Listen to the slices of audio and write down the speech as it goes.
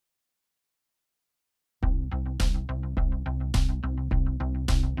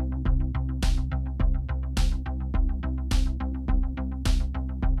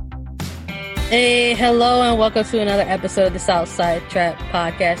Hey, hello, and welcome to another episode of the Southside Trap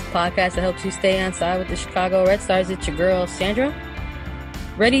podcast that helps you stay on side with the Chicago Red Stars. It's your girl, Sandra,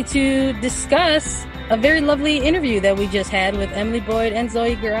 ready to discuss a very lovely interview that we just had with Emily Boyd and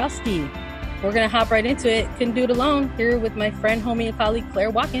Zoe Gorowski. We're going to hop right into it. Couldn't do it alone. Here with my friend, homie, and colleague, Claire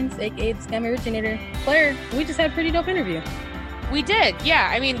Watkins, a.k.a. the Scam Originator. Claire, we just had a pretty dope interview. We did,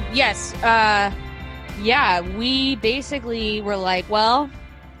 yeah. I mean, yes. We basically were like, well,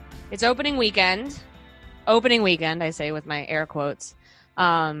 it's opening weekend, I say with my air quotes.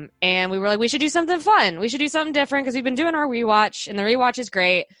 And we were like, we should do something fun. We should do something different because we've been doing our rewatch, and the rewatch is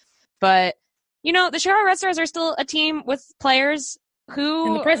great. But, you know, the Chicago Red Stars are still a team with players who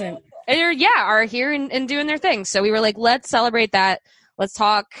in the present are here and doing their thing. So we were like, let's celebrate that. Let's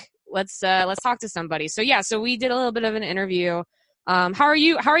talk to somebody. So yeah, so we did a little bit of an interview. How are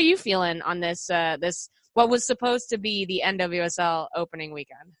you feeling on this what was supposed to be the NWSL opening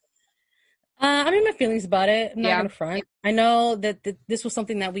weekend? I mean, my feelings about it. I'm not going to front. I know that this was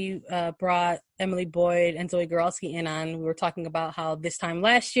something that we brought Emily Boyd and Zoe Gorowski in on. We were talking about how this time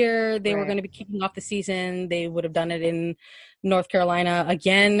last year they were going to be kicking off the season. They would have done it in North Carolina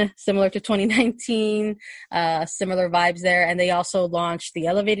again, similar to 2019, similar vibes there. And they also launched the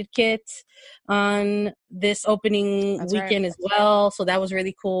Elevated Kit on this opening weekend as well. So that was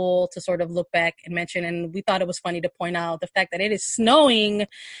really cool to sort of look back and mention. And we thought it was funny to point out the fact that it is snowing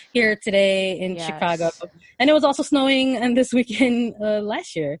here today in Chicago. And it was also snowing this weekend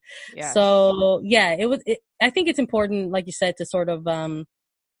last year. Yes. So yeah, I think it's important, like you said, to sort of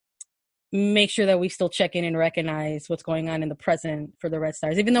make sure that we still check in and recognize what's going on in the present for the Red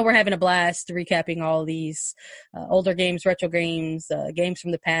Stars, even though we're having a blast recapping all these older games, retro games, games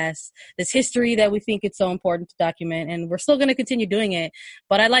from the past, this history that we think it's so important to document, and we're still going to continue doing it.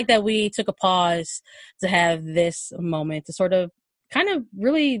 But I like that we took a pause to have this moment to sort of kind of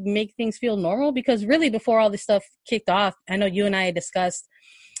really make things feel normal, because really before all this stuff kicked off, I know you and I had discussed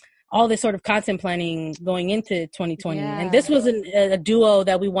all this sort of content planning going into 2020. Yeah. And this was a duo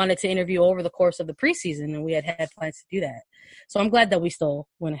that we wanted to interview over the course of the preseason, and we had plans to do that. So I'm glad that we still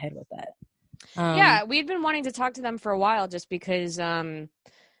went ahead with that. Yeah, we'd been wanting to talk to them for a while just because, I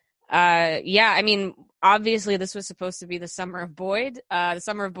mean, obviously this was supposed to be the Summer of Boyd. The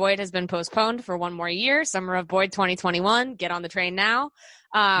Summer of Boyd has been postponed for one more year. Summer of Boyd 2021. Get on the train now.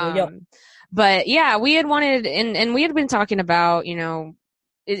 But yeah, we had wanted, and we had been talking about, you know,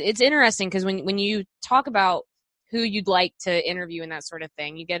 it's interesting because when you talk about who you'd like to interview and that sort of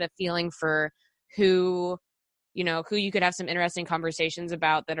thing, you get a feeling for who you could have some interesting conversations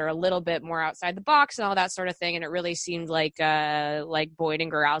about that are a little bit more outside the box and all that sort of thing. And it really seemed like Boyd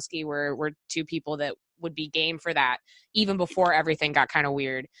and Gorowski were two people that would be game for that even before everything got kind of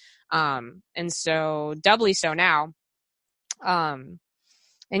weird. And so doubly so now. And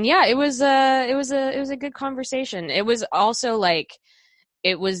yeah, it was a good conversation. It was also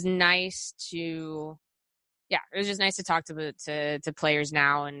it was nice to just nice to talk to players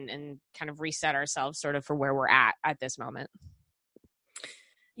now and kind of reset ourselves sort of for where we're at this moment.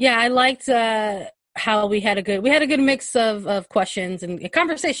 Yeah, I liked how we had a good mix of questions and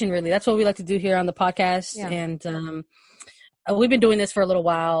conversation, really. That's what we like to do here on the podcast. Yeah. And we've been doing this for a little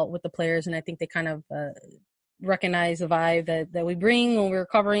while with the players, and I think they kind of recognize the vibe that we bring when we're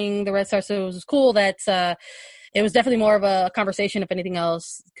covering the Red Stars. So it was cool that it was definitely more of a conversation, if anything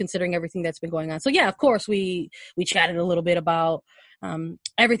else, considering everything that's been going on. So yeah, of course, we chatted a little bit about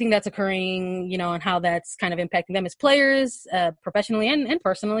everything that's occurring, you know, and how that's kind of impacting them as players, professionally and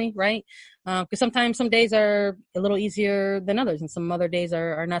personally, right? Because sometimes some days are a little easier than others, and some other days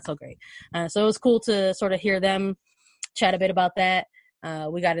are not so great. So it was cool to sort of hear them chat a bit about that.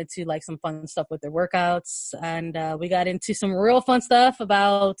 We got into some fun stuff with their workouts, and we got into some real fun stuff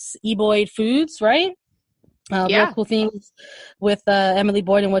about E-Boyd Foods, right? Real cool things with Emily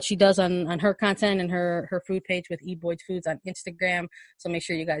Boyd and what she does on her content and her food page with E-Boyd Foods on Instagram. So make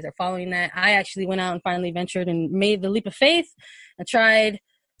sure you guys are following that. I actually went out and finally ventured and made the leap of faith. I tried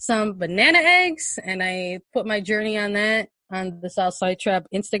some banana eggs, and I put my journey on that on the Southside Trap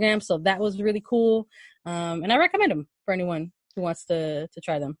Instagram. So that was really cool. And I recommend them for anyone who wants to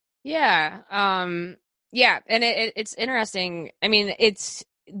try them. Yeah. And it's interesting. I mean, it's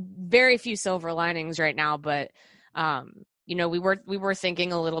very few silver linings right now, but you know, we were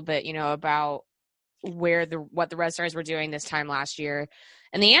thinking a little bit, you know, about what the Red Stars were doing this time last year,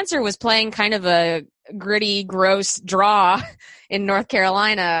 and the answer was playing kind of a gritty, gross draw in North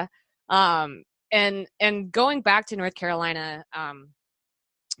Carolina, and going back to North Carolina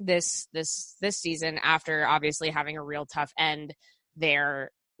this season after obviously having a real tough end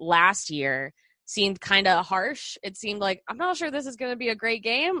there last year. seemed kind of harsh. It seemed like, I'm not sure this is going to be a great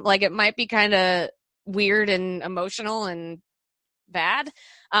game. Like, it might be kind of weird and emotional and bad.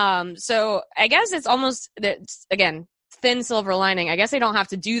 So I guess it's almost, again, thin silver lining. I guess they don't have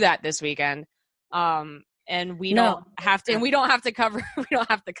to do that this weekend. And we don't have to, and we don't have to cover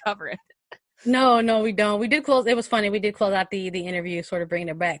it. No, we don't. We did close. It was funny. We did close out the interview, sort of bringing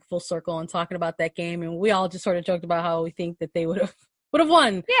it back full circle and talking about that game. And we all just sort of joked about how we think that they would have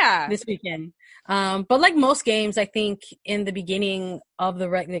won this weekend. But like most games, I think in the beginning of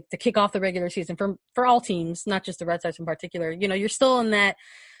to kick off the regular season for all teams, not just the Red Sox in particular, you're still in that,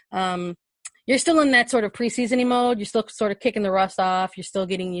 sort of preseason mode. You're still sort of kicking the rust off. You're still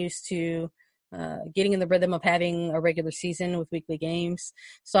getting used to getting in the rhythm of having a regular season with weekly games.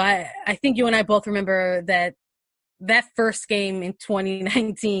 So I think you and I both remember that first game in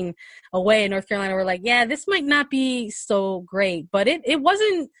 2019 away in North Carolina. We're like, yeah, this might not be so great, but it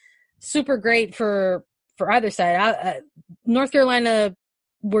wasn't super great for either side. North Carolina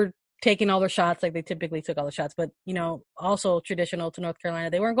were taking all their shots like they typically took all the shots, but also traditional to North Carolina,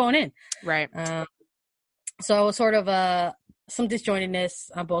 they weren't going in. Right. So it was sort of some disjointedness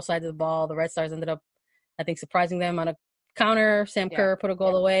on both sides of the ball. The Red Stars ended up, I think, surprising them on a counter. Sam Kerr put a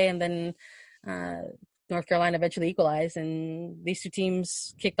goal away, and then North Carolina eventually equalized. And these two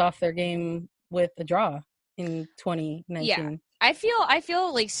teams kicked off their game with a draw in 2019. Yeah. I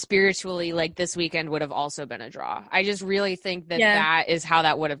feel like spiritually, like this weekend would have also been a draw. I just really think that is how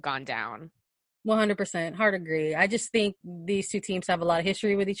that would have gone down. 100%. Hard agree. I just think these two teams have a lot of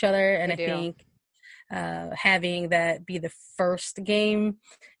history with each other, and I think having that be the first game,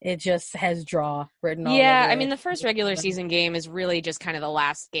 it just has draw written all over I mean, the first regular season game is really just kind of the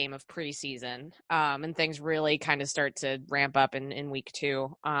last game of preseason, and things really kind of start to ramp up in week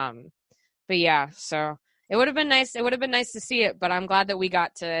 2. But yeah, so it would have been nice. It would have been nice to see it, but I'm glad that we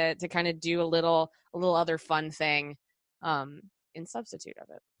got to kind of do a little other fun thing in substitute of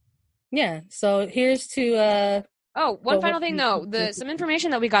it. Yeah. So here's to one final thing though, some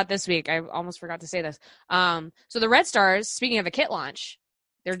information that we got this week. I almost forgot to say this. So the Red Stars, speaking of a kit launch,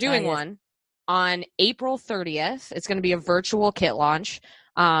 they're doing one on April 30th. It's going to be a virtual kit launch.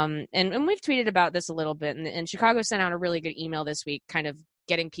 And we've tweeted about this a little bit, and Chicago sent out a really good email this week, kind of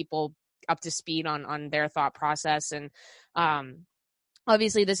getting people up to speed on their thought process. And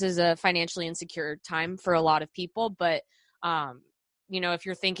obviously this is a financially insecure time for a lot of people, but if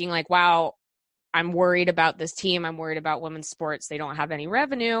you're thinking like, wow, I'm worried about this team, I'm worried about women's sports, they don't have any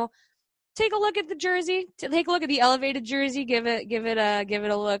revenue, take a look at the jersey, take a look at the elevated jersey, give it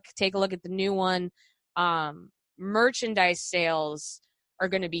a look, take a look at the new one. Merchandise sales are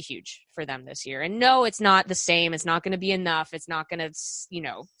going to be huge for them this year. And no, it's not the same. It's not going to be enough. It's not going to,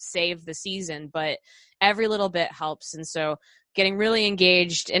 save the season, but every little bit helps. And so getting really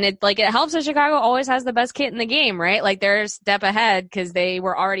engaged, and it helps that Chicago always has the best kit in the game, right? Like they're a step ahead because they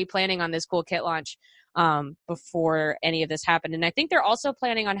were already planning on this cool kit launch before any of this happened. And I think they're also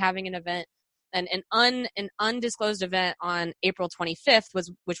planning on having an event, an undisclosed event on April 25th,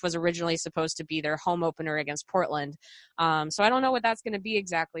 which was originally supposed to be their home opener against Portland. So I don't know what that's going to be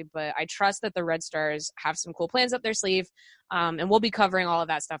exactly, but I trust that the Red Stars have some cool plans up their sleeve, and we'll be covering all of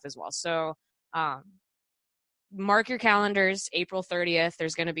that stuff as well. So mark your calendars, April 30th.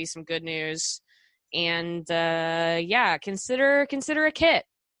 There's going to be some good news, and consider a kit.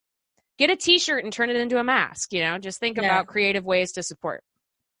 Get a T-shirt and turn it into a mask. Just think about creative ways to support.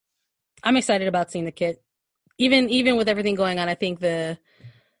 I'm excited about seeing the kit. Even with everything going on, I think the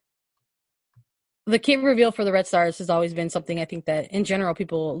kit reveal for the Red Stars has always been something I think that in general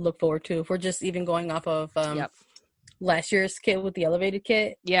people look forward to. If we're just even going off of last year's kit with the elevated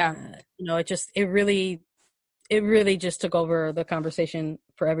kit, it really just took over the conversation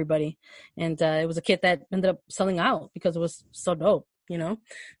for everybody, and it was a kit that ended up selling out because it was so dope.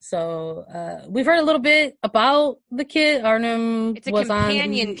 So we've heard a little bit about the kit. Arnhem it's a was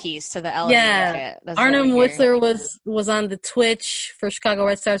companion piece to the elevated kit. That's Arnhem Whistler was on the Twitch for Chicago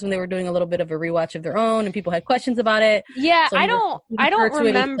Red Stars when they were doing a little bit of a rewatch of their own, and people had questions about it. Yeah, so I don't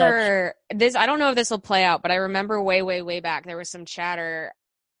remember this. I don't know if this will play out, but I remember way back there was some chatter.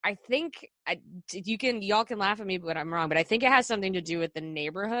 I think y'all can laugh at me, but I'm wrong. But I think it has something to do with the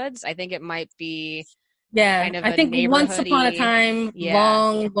neighborhoods. I think it might be. Yeah, kind of I think once upon a time,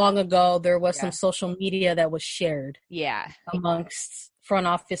 long ago, there was some social media that was shared. Yeah, amongst front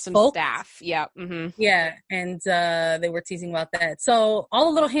office some folks. Staff. Yeah, mm-hmm. Yeah, and they were teasing about that. So all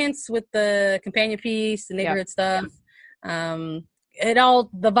the little hints with the companion piece, the neighborhood stuff. The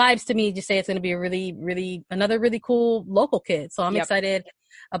vibes to me just say it's going to be a really another really cool local kit. So I'm excited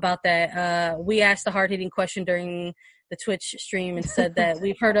about that. We asked the hard hitting question during the Twitch stream and said that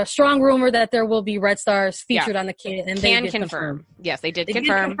we've heard a strong rumor that there will be Red Stars featured on the kit, and they did confirm. Yes, they did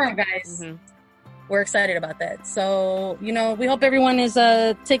confirm. Did confirm, guys. Mm-hmm. We're excited about that. So, we hope everyone is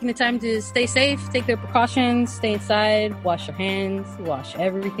taking the time to stay safe, take their precautions, stay inside, wash your hands, wash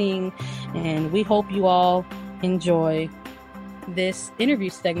everything, and we hope you all enjoy this interview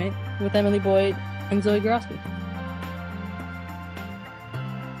segment with Emily Boyd and Zoe Gorowski.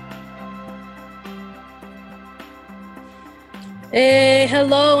 Hey,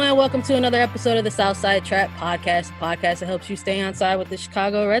 hello, and welcome to another episode of the Southside Trap Podcast, a podcast that helps you stay on side with the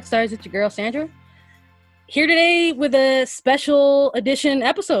Chicago Red Stars. It's your girl, Sandra. Here today with a special edition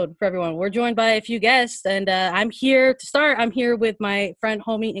episode for everyone. We're joined by a few guests, and I'm here to start. I'm here with my friend,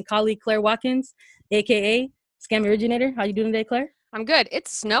 homie, and colleague, Claire Watkins, a.k.a. Scam Originator. How you doing today, Claire? I'm good.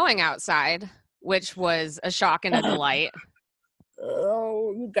 It's snowing outside, which was a shock and a delight.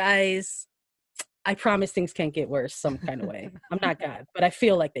 Oh, you guys. I promise things can't get worse some kind of way. I'm not God, but I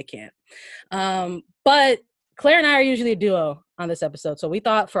feel like they can't. But Claire and I are usually a duo on this episode. So we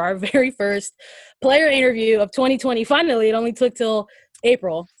thought for our very first player interview of 2020, finally, it only took till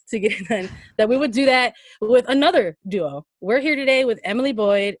April to get it done, that we would do that with another duo. We're here today with Emily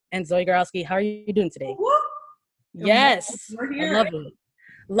Boyd and Zoe Gorowski. How are you doing today? Yes, we're here. I love it.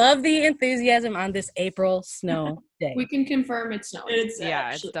 Love the enthusiasm on this April snow day. We can confirm it's snowing. It's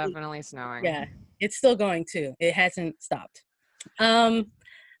definitely snowing. Yeah, it's still going too. It hasn't stopped.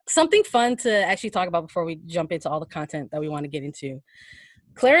 Something fun to actually talk about before we jump into all the content that we want to get into.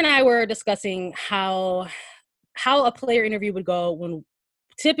 Claire and I were discussing how a player interview would go when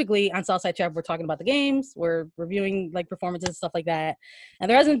typically on Southside Trap we're talking about the games, we're reviewing like performances and stuff like that, and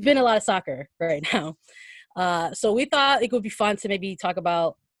there hasn't been a lot of soccer right now. So we thought it would be fun to maybe talk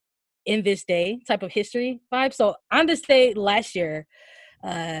about in this day type of history vibe. So on this day last year,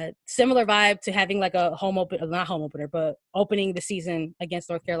 similar vibe to having like a not home opener, but opening the season against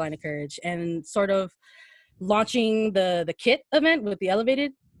North Carolina Courage and sort of launching the kit event with the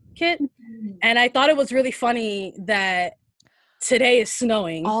elevated kit. And I thought it was really funny that today is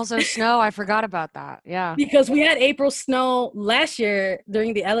snowing. Also snow. I forgot about that. Yeah. Because we had April snow last year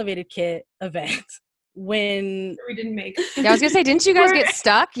during the elevated kit event. When we didn't make yeah, I was gonna say, didn't you guys get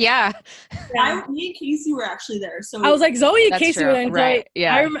stuck? Yeah. Me and Casey were actually there, so I was like, Zoe and Casey were there, right?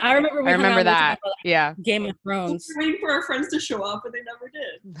 Yeah, I remember that. Yeah, Game of Thrones. We were waiting for our friends to show up, but they never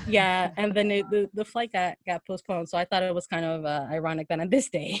did. Yeah, and then the flight got postponed, so I thought it was kind of ironic that on this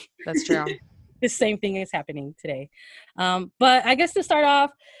day, that's true. The same thing is happening today. But I guess to start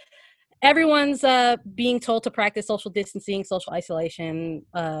off, everyone's being told to practice social distancing, social isolation,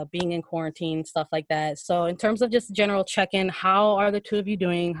 being in quarantine, stuff like that. So in terms of just general check-in, how are the two of you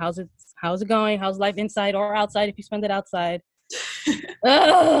doing? How's it going? How's life inside or outside if you spend it outside?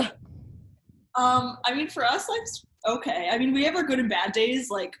 I mean, for us, life's okay. I mean, we have our good and bad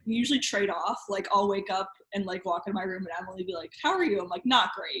days. Like, we usually trade off. Like, I'll wake up and, like, walk in my room and Emily be like, how are you? I'm like, not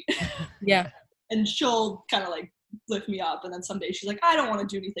great. Yeah. And she'll kind of, like, lift me up, and then some days she's like, I don't want to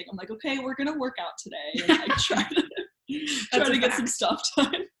do anything. I'm like, okay, we're gonna work out today, and like try to get some stuff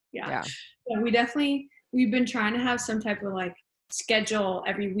done. Yeah, we've been trying to have some type of like schedule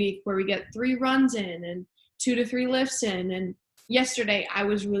every week where we get 3 runs in and 2 to 3 lifts in. And yesterday I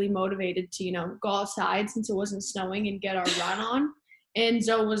was really motivated to go outside since it wasn't snowing and get our run on, and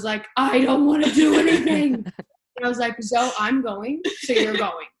Zoe was like, I don't want to do anything. And I was like, Zoe, I'm going, so you're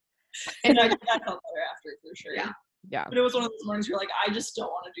going. And I felt better after, for sure. Yeah. But it was one of those mornings where, like, I just don't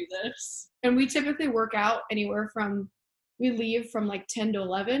want to do this. And we typically work out we leave from like 10 to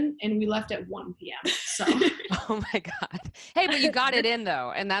 11, and we left at 1 p.m. So. Oh my God. Hey, but you got it in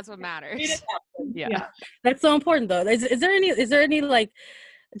though, and that's what matters. Yeah. That's so important though. Is there any like,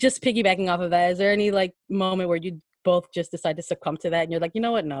 just piggybacking off of that, is there any like moment where you both just decide to succumb to that and you're like, you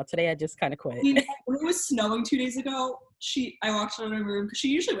know what, no, today I just kind of quit? When it was snowing 2 days ago, I walked out of my room because she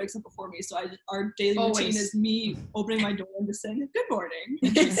usually wakes up before me, so our daily routine is me opening my door and just saying good morning.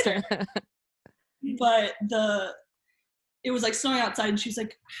 But it was like snowing outside, and she's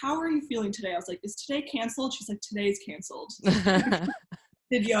like, how are you feeling today? I was like, is today canceled? She's like, today's canceled.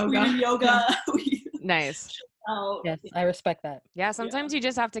 Did yoga. We did yoga. Nice. Yes, I respect that. Yeah, sometimes you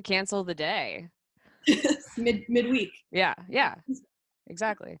just have to cancel the day. midweek. Yeah,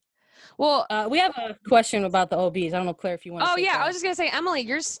 exactly. Well, we have a question about the OBs. I don't know, Claire, if you want to I was just gonna say, Emily,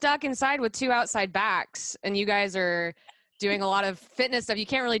 you're stuck inside with 2 outside backs, and you guys are doing a lot of fitness stuff. You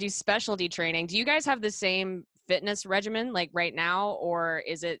can't really do specialty training. Do you guys have the same fitness regimen like right now, or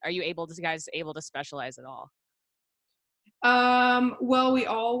are you guys able to specialize at all? Well, we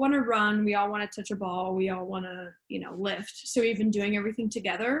all want to run, we all want to touch a ball, we all want to lift, so we've been doing everything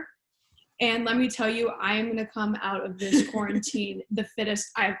together. And let me tell you, I am going to come out of this quarantine the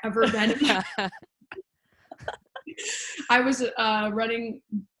fittest I've ever been. I was running,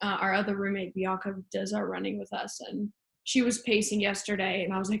 our other roommate, Bianca, does our running with us, and she was pacing yesterday,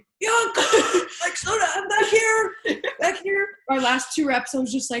 and I was like, Bianca, like, slow down, back here. Our last 2 reps, I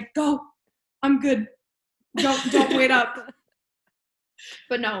was just like, go, I'm good. Don't wait up.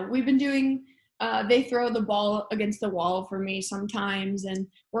 But no, we've been doing, they throw the ball against the wall for me sometimes and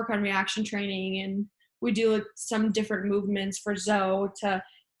work on reaction training, and we do some different movements for Zoe to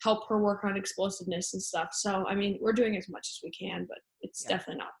help her work on explosiveness and stuff. So, I mean, we're doing as much as we can, but it's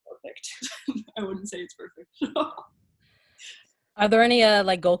definitely not perfect. I wouldn't say it's perfect. Are there any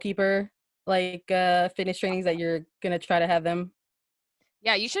goalkeeper fitness trainings that you're gonna try to have them?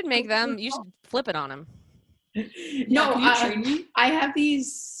 Yeah, you should make them. You should flip it on them. No, I have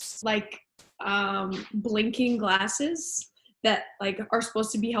these blinking glasses that are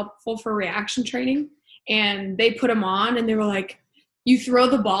supposed to be helpful for reaction training, and they put them on, and they were like, you throw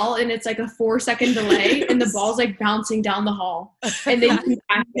the ball and it's like a 4-second delay and the ball's like bouncing down the hall, and then you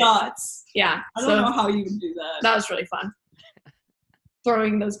can nuts. Yeah. I don't know how you can do that. That was really fun.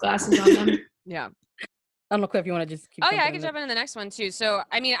 Throwing those glasses on them. Yeah. I don't know, Cliff, you want to just keep I can jump into the next one too. So,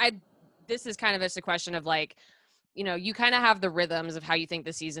 I mean, this is kind of just a question of you kind of have the rhythms of how you think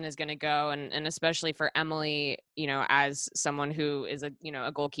the season is going to go. And especially for Emily, as someone who is a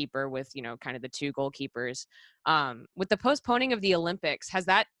goalkeeper with, kind of the 2 goalkeepers, with the postponing of the Olympics, has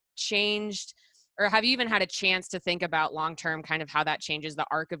that changed, or have you even had a chance to think about long-term kind of how that changes the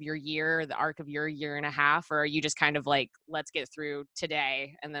arc of your year, the arc of your year and a half, or are you just kind of let's get through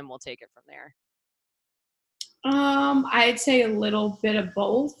today and then we'll take it from there? I'd say a little bit of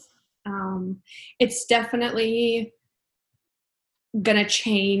both. It's definitely gonna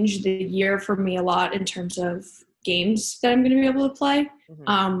change the year for me a lot in terms of games that I'm gonna be able to play.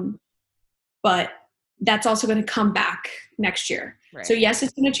 Mm-hmm. But that's also gonna come back next year. Right. So yes,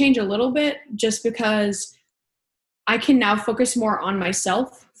 it's gonna change a little bit just because I can now focus more on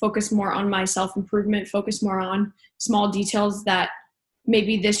myself, focus more on my self-improvement, focus more on small details that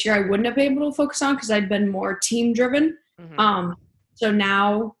maybe this year I wouldn't have been able to focus on because I'd been more team-driven. Mm-hmm. So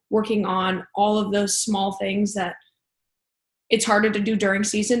now working on all of those small things that it's harder to do during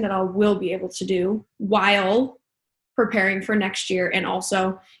season that I will be able to do while preparing for next year, and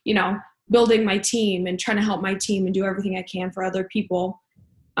also, building my team and trying to help my team and do everything I can for other people.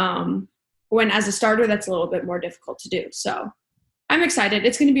 When as a starter, that's a little bit more difficult to do. So I'm excited.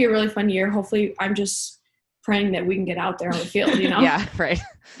 It's going to be a really fun year. Hopefully I'm just praying that we can get out there on the field, Yeah, right.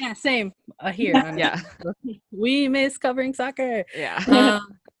 Yeah, same here. Yeah. We miss covering soccer. Yeah.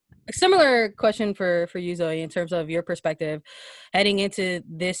 A similar question for you, Zoe, in terms of your perspective heading into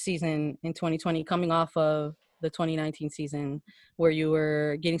this season in 2020, coming off of the 2019 season where you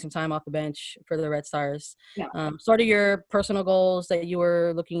were getting some time off the bench for the Red Stars. Yeah. Sort of your personal goals that you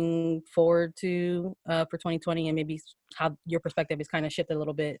were looking forward to for 2020, and maybe how your perspective is kind of shifted a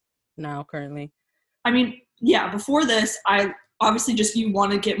little bit now currently. I mean, yeah, before this, I obviously you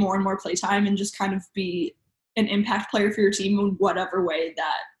want to get more and more playtime and just kind of be an impact player for your team in whatever way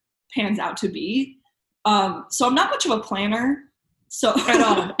that pans out to be. So I'm not much of a planner. So at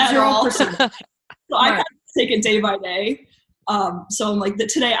all. 0%. So I kind of take it day by day. So I'm like,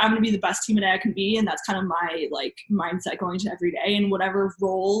 today I'm going to be the best teammate I can be. And that's kind of my mindset going to every day, and whatever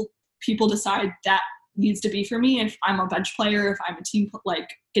role people decide that needs to be for me. If I'm a bench player, if I'm a team,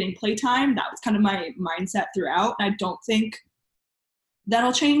 getting play time, that was kind of my mindset throughout. And I don't think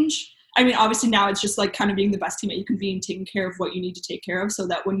that'll change. I mean, obviously now it's just kind of being the best teammate you can be and taking care of what you need to take care of so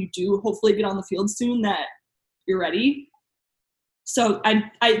that when you do hopefully get on the field soon, that you're ready. So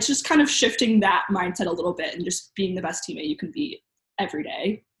I just kind of shifting that mindset a little bit and just being the best teammate you can be every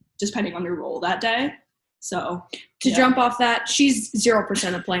day, depending on your role that day. So to jump off that, she's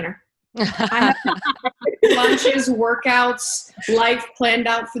 0% a planner. I have lunches, workouts, life planned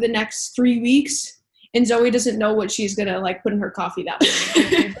out for the next 3 weeks. And Zoe doesn't know what she's going to put in her coffee that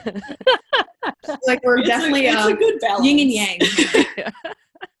way. We're definitely a good balance. Yin and yang.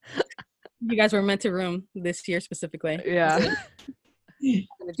 You guys were meant to room this year specifically. Yeah. The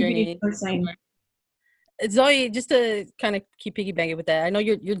journey. Zoe, just to kind of keep piggybacking with that, I know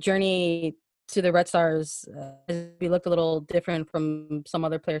your journey to the Red Stars has looked a little different from some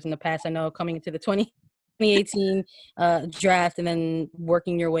other players in the past. I know coming into the 2018 draft and then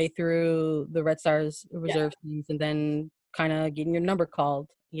working your way through the Red Stars reserve teams and then kind of getting your number called,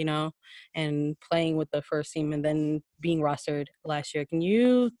 and playing with the first team and then being rostered last year. Can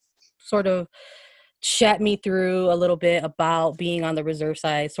you sort of chat me through a little bit about being on the reserve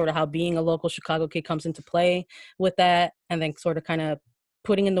side, sort of how being a local Chicago kid comes into play with that, and then sort of kind of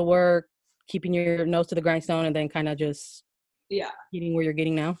putting in the work, keeping your nose to the grindstone and then kind of just getting where you're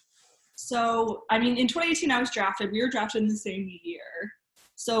getting now? So, I mean, in 2018, I was drafted. We were drafted in the same year.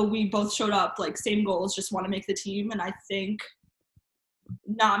 So we both showed up, like, same goals, just want to make the team. And I think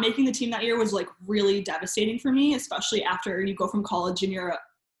not making the team that year was, like, really devastating for me, especially after you go from college and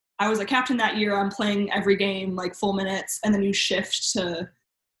I was a captain that year. I'm playing every game, like, full minutes. And then you shift to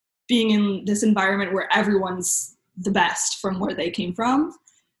being in this environment where everyone's the best from where they came from.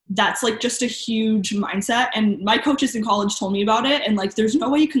 That's, like, just a huge mindset. And my coaches in college told me about it. And, like, there's no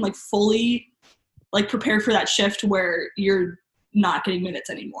way you can, like, fully, like, prepare for that shift where you're not getting minutes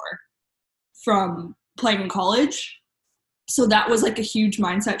anymore from playing in college. So that was, like, a huge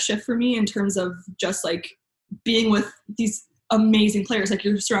mindset shift for me in terms of just, like, being with these amazing players. Like,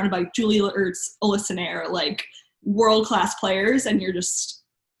 you're surrounded by Julie Ertz, Alyssa Nair, like, world-class players, and you're just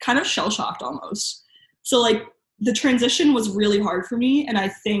kind of shell-shocked almost. So, like, the transition was really hard for me, and I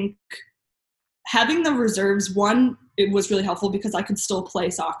think having the reserves, one, it was really helpful because I could still play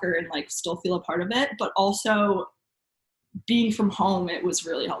soccer and, like, still feel a part of it, but also being from home, it was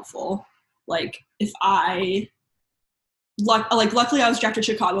really helpful. Like, if luckily I was drafted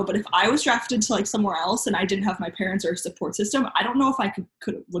to Chicago, but if I was drafted to, like, somewhere else and I didn't have my parents or a support system, I don't know if I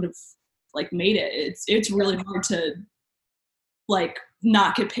would have, like, made it. It's really hard to, like,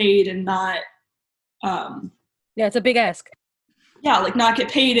 not get paid and not, it's a big ask. Yeah, like, not get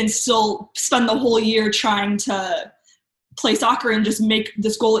paid and still spend the whole year trying to play soccer and just make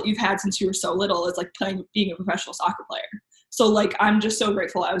this goal that you've had since you were so little is, like, being a professional soccer player. So, like, I'm just so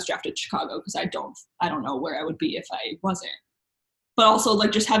grateful I was drafted to Chicago because I don't know where I would be if I wasn't. But also,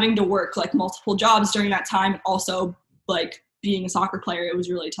 like, just having to work, like, multiple jobs during that time, and also, like, being a soccer player, it was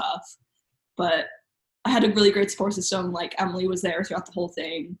really tough. But I had a really great support system. Like, Emily was there throughout the whole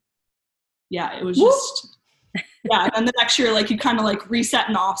thing. Yeah, it was just yeah. And then the next year, like, you kind of, like, reset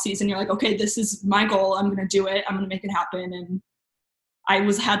in the off season. You're like, okay, this is my goal. I'm going to do it. I'm going to make it happen. And I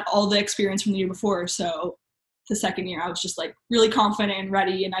had all the experience from the year before. So the second year I was just, like, really confident and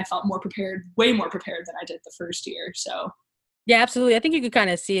ready. And I felt way more prepared than I did the first year. So. Yeah, absolutely. I think you could kind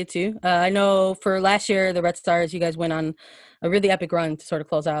of see it too. I know for last year, the Red Stars, you guys went on a really epic run to sort of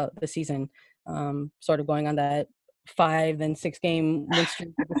close out the season, sort of going on that 5 then 6 game win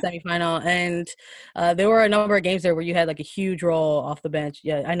streak at the semifinal, and there were a number of games there where you had, like, a huge role off the bench.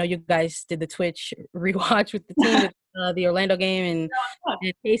 Yeah, I know you guys did the Twitch rewatch with the team with the Orlando game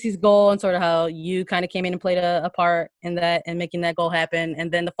and Casey's goal, and sort of how you kind of came in and played a part in that and making that goal happen.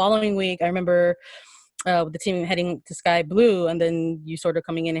 And then the following week, I remember with the team heading to Sky Blue, and then you sort of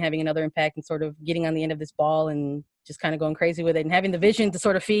coming in and having another impact and sort of getting on the end of this ball and just kind of going crazy with it and having the vision to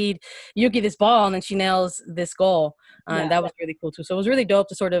sort of feed Yuki this ball, and then she nails this goal. That was really cool too. So it was really dope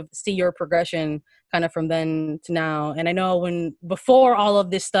to sort of see your progression kind of from then to now. And I know before all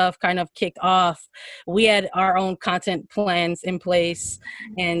of this stuff kind of kicked off, we had our own content plans in place,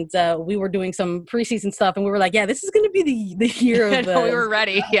 and we were doing some preseason stuff, and we were like, yeah, this is going to be the year of the... we were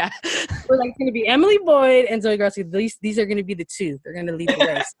ready, yeah. We're like, it's going to be Emily Boyd and Zoe Garcia. These are going to be the two. They're going to lead the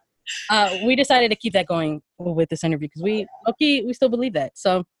race. We decided to keep that going with this interview because we still believe that.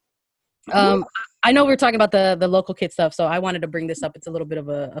 So I know we're talking about the local kid stuff, so I wanted to bring this up. It's a little bit of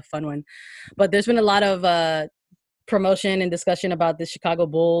a fun one. But there's been a lot of promotion and discussion about the Chicago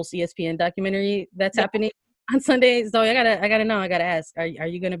Bulls ESPN documentary that's happening on Sunday. So I gotta ask, are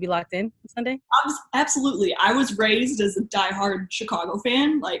you going to be locked in on Sunday? Absolutely. I was raised as a diehard Chicago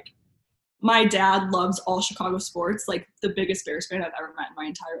fan. Like, my dad loves all Chicago sports, like the biggest Bears fan I've ever met in my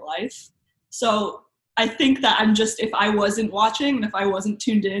entire life. So I think that if I wasn't watching and if I wasn't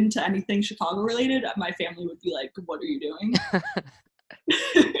tuned in to anything Chicago related, my family would be like, what are you doing?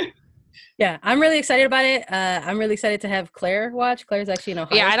 Yeah, I'm really excited about it. I'm really excited to have Claire watch. Claire's actually in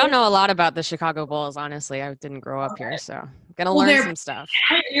Ohio. Yeah, I don't know a lot about the Chicago Bulls, honestly. I didn't grow up here, so I'm going to learn some stuff.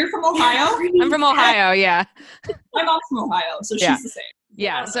 You're from Ohio? I'm from Ohio, yeah. My mom's from Ohio, so she's the same.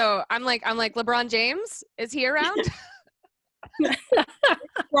 Yeah, so I'm like LeBron James. Is he around?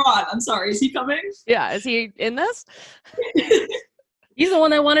 LeBron, I'm sorry. Is he coming? Yeah, is he in this? He's the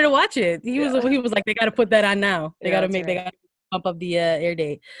one that wanted to watch it. He was like, they got to put that on now. They got to pump up the air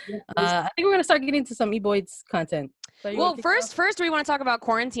date. I think we're gonna start getting into some eBoyd's content. So first we want to talk about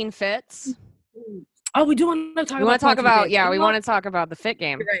quarantine fits. Oh, we do want to talk. We want to talk about we want to talk about the fit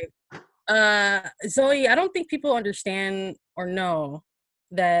game. Right. Zoe, I don't think people understand or know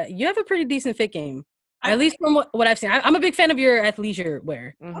that you have a pretty decent fit game. At least from what I've seen. I'm a big fan of your athleisure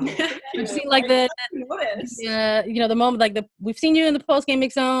wear. Mm-hmm. I've seen like the moment, like we've seen you in the post-game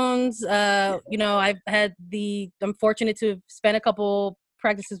mix zones. I'm fortunate to have spent a couple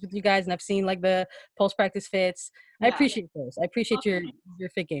practices with you guys, and I've seen like the post-practice fits. I appreciate those. I appreciate your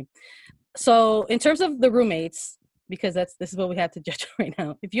fit game. So in terms of the roommates, because this is what we have to judge right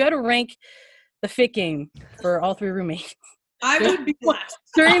now. If you had to rank the fit game for all 3 roommates, I would be blessed.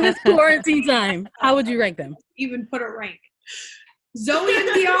 During this quarantine time, how would you rank them? Even put a rank. Zoe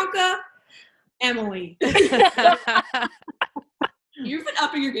and Bianca, Emily. You've been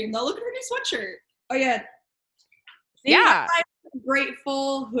upping your game though. Look at her new sweatshirt. Oh yeah. Yeah.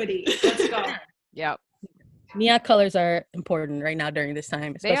 Grateful hoodie. Let's go. Yep. Neon colors are important right now during this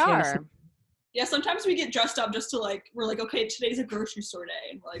time. They are. Yeah, sometimes we get dressed up just to we're like, okay, today's a grocery store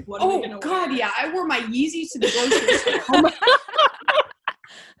day. And we're like, what are we going to wear? Oh, God, yeah. I wore my Yeezys to the grocery store.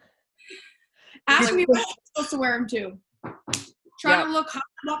 Ask me when I'm supposed to wear them to. Trying to look hot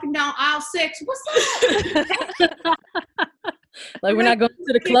walking down aisle 6. What's up? Like, we're not going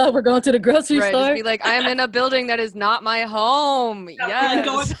to the club. We're going to the grocery store. Just be like, I am in a building that is not my home. Yes.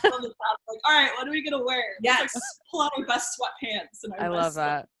 Going to all right, what are we going to wear? Yes. Pull out our best sweatpants. And I love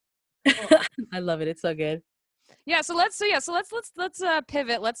that. I love it. It's so good. Yeah, so let's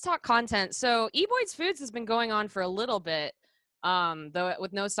pivot. Let's talk content. So eBoyd's Foods has been going on for a little bit. Though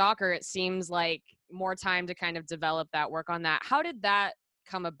with no soccer, it seems like more time to kind of develop that, work on that. How did that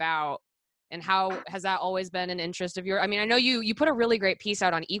come about? And how has that always been an interest of yours? I mean, I know you put a really great piece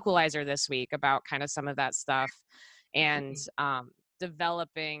out on Equalizer this week about kind of some of that stuff and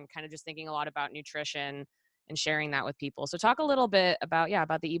developing, kind of just thinking a lot about nutrition and sharing that with people. So talk a little bit about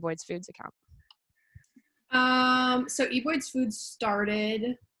the eBoyd's Foods account. So eBoyd's Foods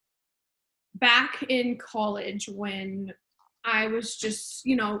started back in college when I was just,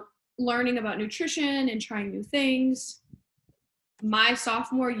 learning about nutrition and trying new things. My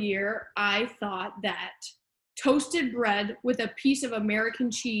sophomore year, I thought that toasted bread with a piece of American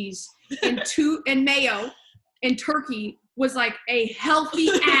cheese and mayo and turkey was like a healthy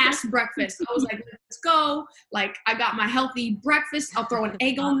ass breakfast. I was like, let's go. Like, I got my healthy breakfast. I'll throw an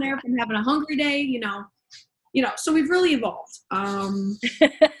egg on there from having a hungry day, so we've really evolved.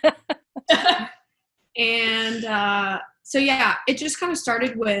 So yeah, it just kind of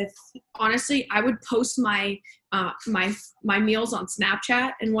started with, honestly, I would post my meals on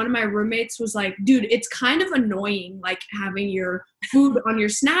Snapchat, and one of my roommates was like, dude, it's kind of annoying, like, having your food on your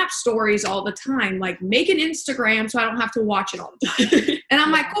Snap stories all the time. Like, make an Instagram so I don't have to watch it all the time. And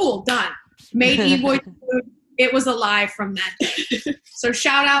I'm like, cool, done. Made eBoyd's Food. It was alive from that day. So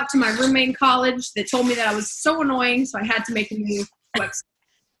shout out to my roommate in college that told me that I was so annoying, so I had to make a new website.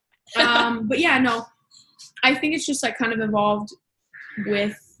 But yeah, no, I think it's just like kind of evolved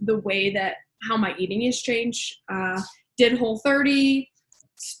with the way that how my eating has changed. Did Whole30.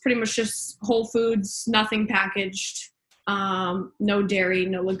 It's pretty much just whole foods, nothing packaged, no dairy,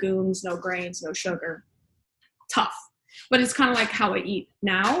 no legumes, no grains, no sugar. Tough. But it's kind of like how I eat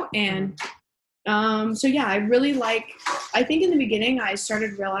now. And so yeah, I think in the beginning I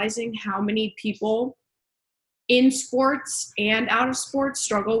started realizing how many people in sports and out of sports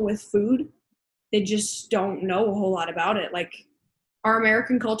struggle with food. They just don't know a whole lot about it. Like, our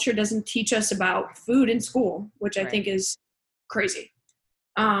American culture doesn't teach us about food in school, which I think is crazy.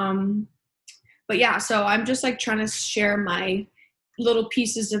 But yeah, so I'm just like trying to share my little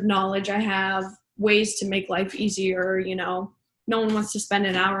pieces of knowledge I have, ways to make life easier. No one wants to spend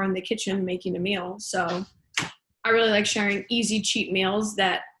an hour in the kitchen making a meal. So I really like sharing easy, cheap meals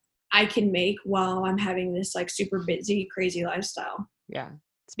that I can make while I'm having this like super busy, crazy lifestyle. Yeah.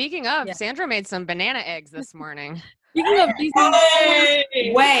 Speaking of, Sandra made some banana eggs this morning. Speaking of these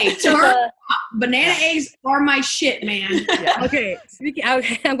banana eggs are my shit, man. Yeah. Okay.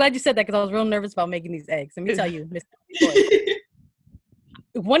 I'm glad you said that because I was real nervous about making these eggs. Let me tell you, Mr.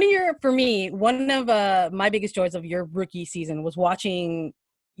 One of my biggest joys of your rookie season was watching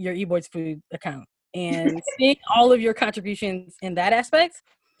your eBoyd's Food account and seeing all of your contributions in that aspect.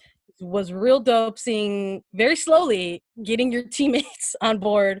 Was real dope, seeing very slowly getting your teammates on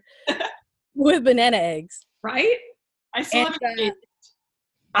board with banana eggs. Right? I still haven't.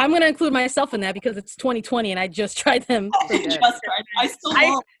 I'm going to include myself in that because it's 2020 and I just tried them. I still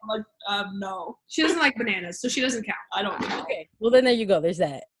won't. No. She doesn't like bananas, so she doesn't count. I don't know. Okay. Well, then there you go. There's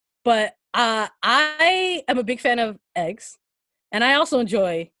that. But I am a big fan of eggs, and I also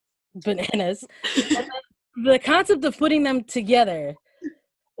enjoy bananas. The concept of putting them together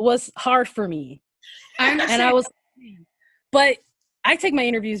was hard for me. I understand. But I take my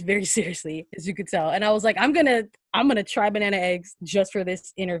interviews very seriously, as you could tell. And I was like, I'm gonna try banana eggs just for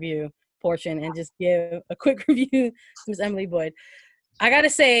this interview portion and just give a quick review to Ms. Emily Boyd. I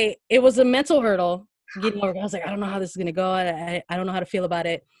gotta say, it was a mental hurdle getting over. I was like, I don't know how this is gonna go. I don't know how to feel about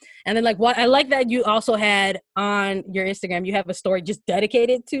it. And then like what I like that you also had on your Instagram, you have a story just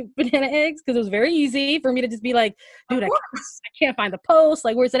dedicated to banana eggs because it was very easy for me to just be like, dude, I can't find the post.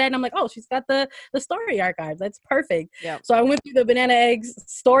 Like, where's it at? And I'm like, oh, she's got the story archive. That's perfect. Yep. So I went through the banana eggs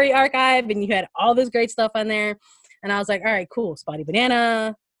story archive, and you had all this great stuff on there. And I was like, all right, cool. Spotty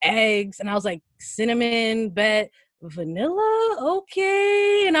banana, eggs, and I was like, cinnamon, bet, vanilla,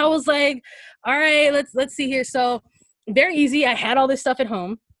 okay. And I was like, all right, let's see here. So very easy. I had all this stuff at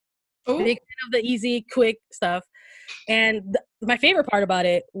home. Big fan of the easy, quick stuff. And my favorite part about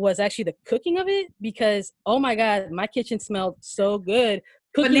it was actually the cooking of it because, oh my God, my kitchen smelled so good.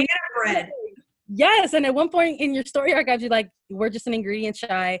 Banana bread. Yes. And at one point in your story archive, you're like, we're just an ingredient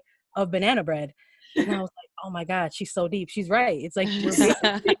shy of banana bread. And I was like, oh my God, she's so deep. She's right. It's like,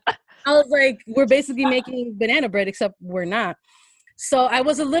 I was like, we're basically making banana bread, except we're not. So I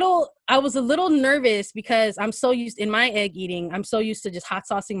was a little nervous because I'm so used in my egg eating. I'm so used to just hot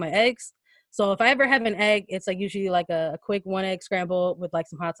saucing my eggs. So if I ever have an egg, it's like usually like a quick 1 egg scramble with like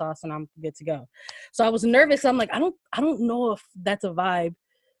some hot sauce and I'm good to go. So I was nervous. I'm like, I don't know if that's a vibe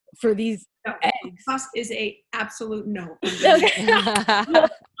for these eggs. Sauce is a absolute no.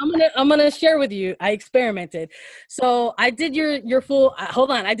 I'm gonna share with you. I experimented. So I did your full.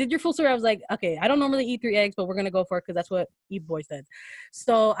 Hold on, I did your full story. I was like, okay, I don't normally eat 3 eggs, but we're gonna go for it because that's what Eve Boy said.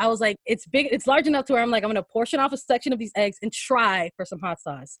 So I was like, it's big, it's large enough to where I'm like, I'm gonna portion off a section of these eggs and try for some hot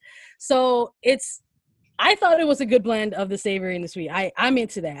sauce. So I thought it was a good blend of the savory and the sweet. I'm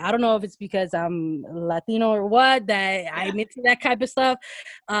into that. I don't know if it's because I'm Latino or what, that I'm into that type of stuff.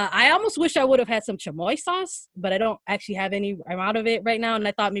 I almost wish I would have had some chamoy sauce, but I don't actually have any. I'm out of it right now, and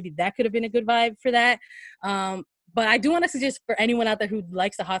I thought maybe that could have been a good vibe for that. But I do want to suggest for anyone out there who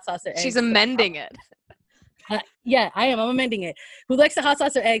likes to hot sauce their eggs. She's amending it. Yeah, I am. I'm amending it. Who likes to hot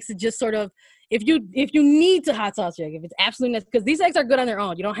sauce their eggs to just sort of, if you need to hot sauce your egg, if it's absolutely necessary, because these eggs are good on their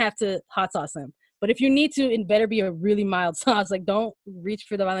own. You don't have to hot sauce them. But if you need to, it better be a really mild sauce. Like, don't reach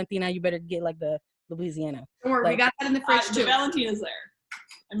for the Valentina. You better get, like, the Louisiana. Don't worry, we got that in the fridge, too. The Valentina's there.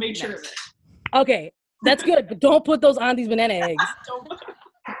 I made sure of it. Okay, that's good. But don't put those on these banana eggs. Don't put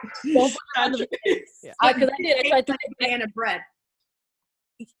them on the eggs. Because I tried to banana bread.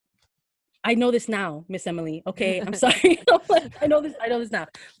 I know this now, Miss Emily. Okay, I'm sorry. I know this now.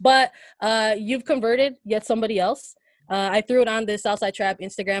 But you've converted yet somebody else. I threw it on the Southside Trap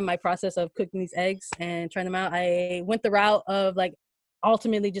Instagram, my process of cooking these eggs and trying them out. I went the route of like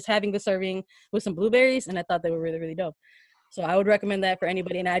ultimately just having the serving with some blueberries, and I thought they were really, really dope. So I would recommend that for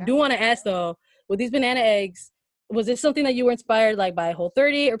anybody. And I do want to ask though, with these banana eggs, was this something that you were inspired like by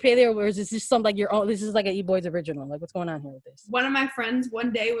Whole30 or Paleo, or is this just something like your own? This is like an E-Boys original. Like, what's going on here with this? One of my friends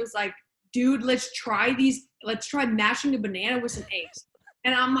one day was like, dude, let's try mashing a banana with some eggs.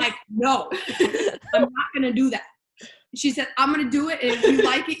 And I'm like, no, I'm not going to do that. She said, I'm going to do it. And if you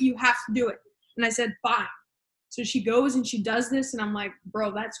like it, you have to do it. And I said, fine. So she goes and she does this. And I'm like,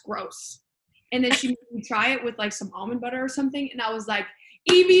 bro, that's gross. And then she made me try it with like some almond butter or something. And I was like,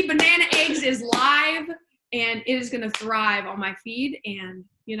 Evie Banana Eggs is live and it is going to thrive on my feed. And,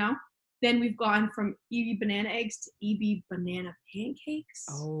 you know, then we've gone from Evie Banana Eggs to Evie Banana Pancakes.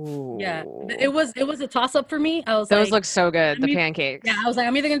 Oh. Yeah. It was a toss-up for me. I was Those like, look so good, the pancakes. Yeah, I was like,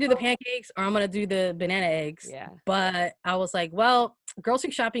 I'm either going to do the pancakes or I'm going to do the banana eggs. Yeah. But I was like, well, grocery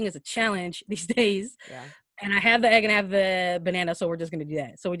shopping is a challenge these days. Yeah. And I have the egg and I have the banana, so we're just going to do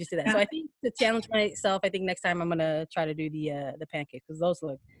that. So we just did that. So I think to challenge myself, I think next time I'm going to try to do the pancakes because those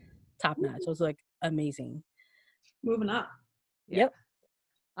look top-notch. Those look amazing. Moving up. Yep.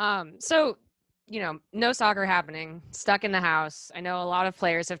 So, you know, no soccer happening, stuck in the house. I know a lot of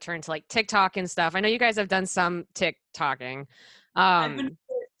players have turned to like TikTok and stuff. I know you guys have done some TikToking. I've been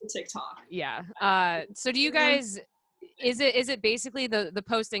to TikTok. Yeah. So do you guys, is it basically the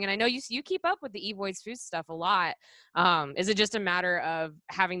posting? And I know you keep up with the E-Boys food stuff a lot. Is it just a matter of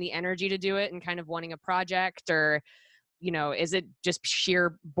having the energy to do it and kind of wanting a project, or, you know, is it just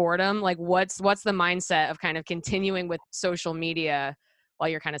sheer boredom? Like what's the mindset of kind of continuing with social media while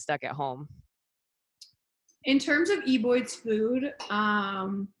you're kind of stuck at home? In terms of E-Boys food,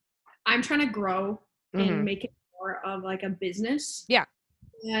 I'm trying to grow and make it more of like a business. Yeah.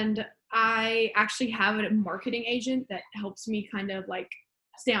 And I actually have a marketing agent that helps me kind of like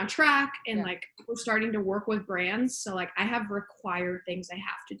stay on track, and like we're starting to work with brands. So like I have required things I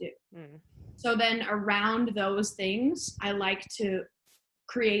have to do. So then around those things, I like to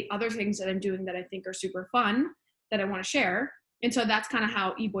create other things that I'm doing that I think are super fun that I want to share. And so that's kind of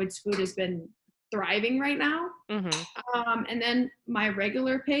how E-Boys food has been thriving right now. And then my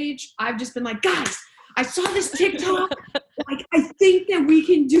regular page, I've just been like, guys, I saw this TikTok like, I think that we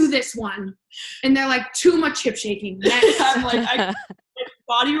can do this one. And they're like, too much hip shaking. Next. I'm like,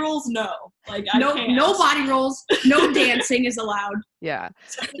 body rolls, no. Like, no body rolls, no dancing is allowed. Yeah.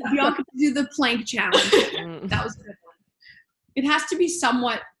 So Bianca could do the plank challenge. That was a good one. It has to be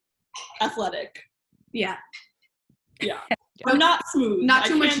somewhat athletic. Yeah. Yeah. But not smooth. Not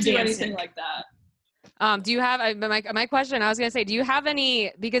too much can't do dancing. anything like that. Do you have my question? I was gonna say, do you have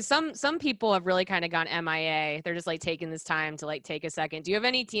any? Because some people have really kind of gone MIA. They're just like taking this time to like take a second. Do you have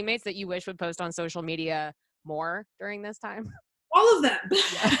any teammates that you wish would post on social media more during this time? All of them.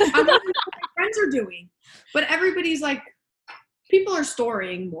 I wonder what my friends are doing, but everybody's like, people are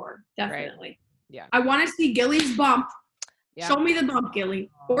storying more. Definitely. Right. Yeah. I want to see Gilly's bump. Yeah. Show me the bump, Gilly,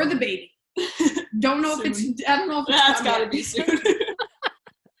 or the baby. Don't know if it's. I don't know if it's. That's gotta be soon.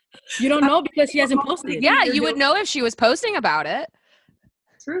 You don't know because she hasn't posted. Yeah, you would know if she was posting about it.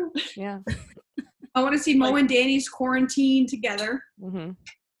 True. Yeah. I want to see Mo and Danny's quarantine together. Mm-hmm.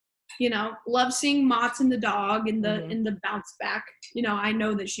 You know, love seeing Mott's and the dog in the bounce back. You know, I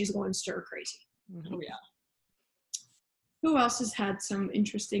know that she's going stir crazy. Mm-hmm. Oh yeah. Who else has had some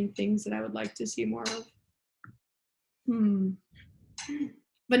interesting things that I would like to see more of?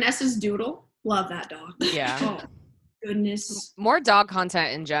 Vanessa's doodle. Love that dog. Yeah. Oh, goodness. More dog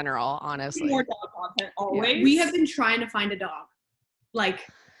content in general, honestly. More dog content always. Yeah. We have been trying to find a dog. Like,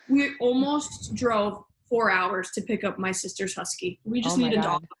 we almost drove 4 hours to pick up my sister's husky. We just need a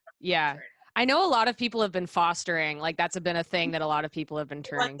dog. Yeah. I know a lot of people have been fostering. Like, that's been a thing that a lot of people have been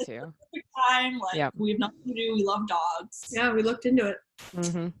turning to. Time, we have nothing to do. We love dogs. Yeah, we looked into it.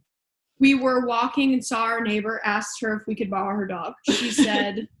 Mm-hmm. We were walking and saw our neighbor, asked her if we could borrow her dog. She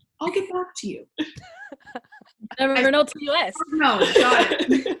said, I'll get back to you. Never know till you ask. No, got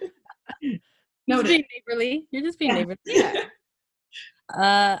it. You're just being neighborly. You're just being neighborly. Yeah.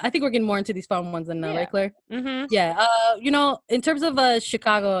 I think we're getting more into these fun ones than right, Claire? Mm-hmm. Yeah. You know, in terms of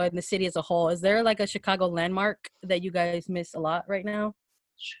Chicago and the city as a whole, is there like a Chicago landmark that you guys miss a lot right now?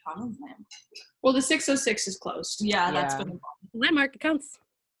 Chicago landmark. Well, the 606 is closed. Yeah, that's been landmark. It counts.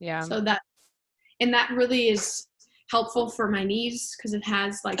 Yeah. So that really is helpful for my knees because it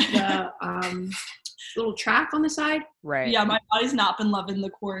has like the little track on the side. Right. Yeah, my body's not been loving the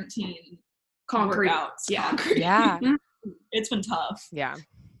quarantine concrete workouts. Yeah. Concrete. Yeah. It's been tough. Yeah.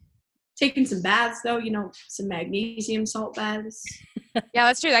 Taking some baths though, you know, some magnesium salt baths. Yeah,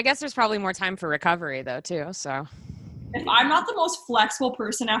 that's true. I guess there's probably more time for recovery though too. So if I'm not the most flexible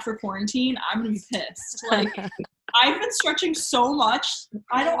person after quarantine, I'm gonna be pissed. Like I've been stretching so much.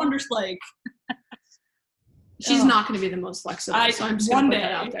 I don't understand. Like she's not gonna be the most flexible. So I'm just gonna put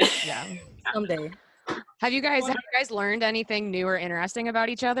that out there. Yeah. Someday. Have you guys learned anything new or interesting about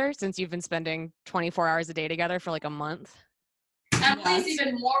each other since you've been spending 24 hours a day together for like a month? Emily's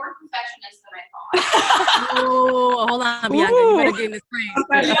even more of a perfectionist than I thought. Oh, hold on, Bianca. You better get in this frame.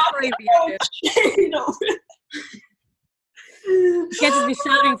 You can't just be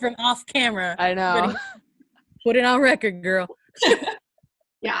shouting from off camera. I know. Put it on record, girl.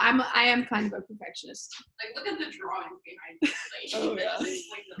 Yeah, I am kind of a perfectionist. Like, look at the drawings behind it. Oh, yeah.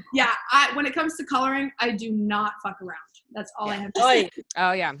 Yeah, when it comes to coloring, I do not fuck around. That's all I have to say.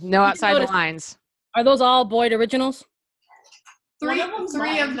 Oh, yeah. No outside the lines. Are those all Boyd originals? Three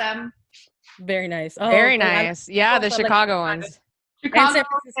of them. Very nice. Oh, very nice. Yeah, the Chicago ones. Chicago,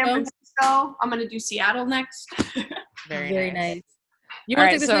 San Francisco. I'm going to do Seattle next. Very nice. You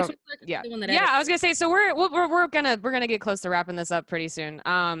want to take this next one? Yeah, I was gonna say. So we're gonna get close to wrapping this up pretty soon.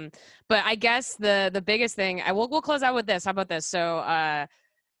 But I guess the biggest thing we'll close out with this. How about this? So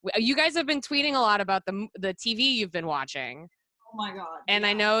you guys have been tweeting a lot about the TV you've been watching. Oh my god! And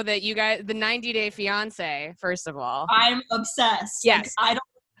I know that you guys, the 90 Day Fiance. First of all, I'm obsessed. Yes, like,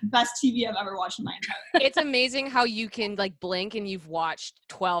 best TV I've ever watched in my entire life. It's amazing how you can like blink and you've watched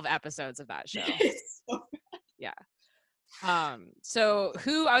 12 episodes of that show. Yeah. So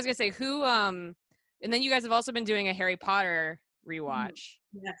and then you guys have also been doing a Harry Potter rewatch.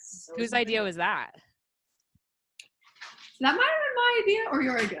 Yes. Whose idea was that? That might have been my idea or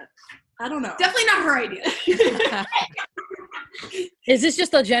your idea. I don't know. Definitely not her idea. Is this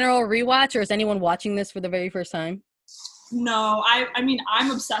just a general rewatch or is anyone watching this for the very first time? No, I mean, I'm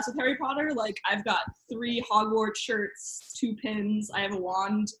obsessed with Harry Potter. Like, I've got 3 Hogwarts shirts, 2 pins. I have a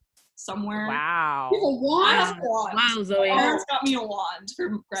wand somewhere. Wow. You have a wand? I have a wand. Wow, Zoe. My parents got me a wand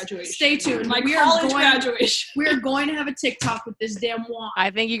for graduation. Stay tuned. My college graduation. We're going to have a TikTok with this damn wand. I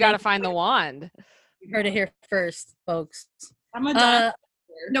think you got to find the wand. You heard it here first, folks. I'm a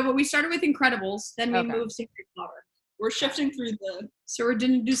No, but we started with Incredibles, then we moved to Harry Potter. We're shifting through so we're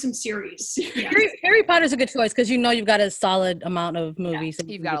going to do some series. Yeah. Harry Potter's a good choice because you've got a solid amount of movies.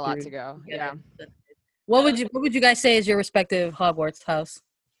 Yeah, you've got a lot to go. Yeah. What would you guys say is your respective Hogwarts house?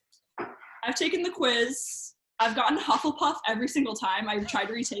 I've taken the quiz. I've gotten Hufflepuff every single time I've tried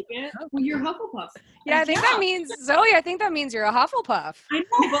to retake it. Well, you're Hufflepuff. Yeah, I think that means Zoe. I think that means you're a Hufflepuff. I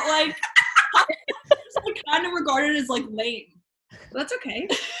know, but like, it's kind of regarded as like lame. That's okay.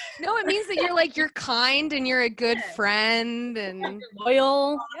 No, it means that you're kind and you're a good friend and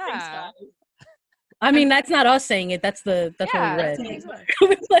loyal. Yeah. I mean, that's not us saying it. That's what we read.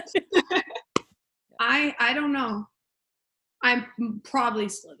 I don't know. I'm probably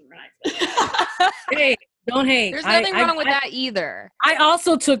Slytherin. Hey, don't hate. There's nothing wrong with that either. I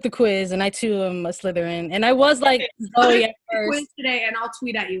also took the quiz, and I too am a Slytherin, and I was like, Zoe at first. Quiz today, and I'll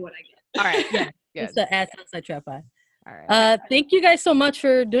tweet at you what I get. All right. Yeah. Good. It's the @outside trap by. All right. Thank you guys so much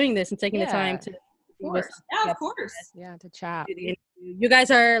for doing this and taking the time to. Of course. Yeah, to chat. You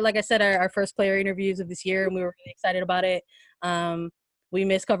guys are, like I said, our first player interviews of this year, and we were really excited about it. We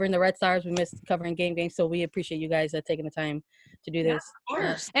miss covering the Red Stars. We miss covering games. So we appreciate you guys taking the time to do this. Of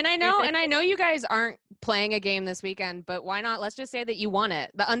course. And I know you guys aren't playing a game this weekend, but why not? Let's just say that you won it.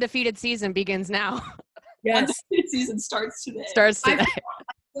 The undefeated season begins now. Yes. Undefeated season starts today. I'm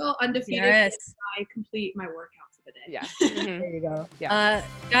still undefeated. Yes. I complete my workout for the day. Yeah. Mm-hmm. There you go. Yeah.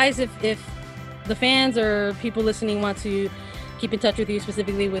 Guys, if the fans or people listening want to keep in touch with you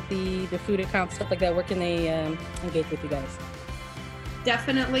specifically with the food account, stuff like that, where can they engage with you guys?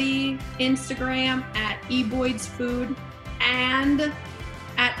 Definitely Instagram @eBoydsFood and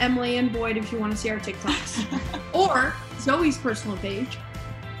 @EmilyAndBoyd if you want to see our TikToks. Or Zoe's personal page.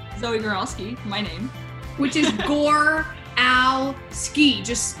 Zoe Goralski, my name. Which is Goralski.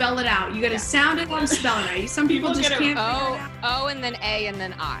 Just spell it out. You got to sound it out and spell it out. Some people just can't figure it out. O and then A and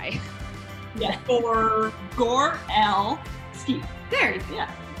then I. Yeah. Or Goralski. There you go. Yeah.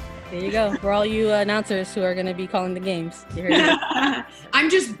 There you go. For all you announcers who are going to be calling the games. You heard it. I'm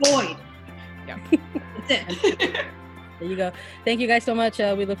just Boyd. Yeah. That's it. There you go. Thank you guys so much.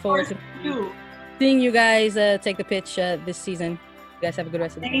 We look forward to you. seeing you guys take the pitch this season. You guys have a good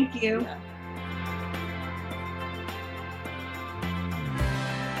rest of the day. Thank you. Yeah.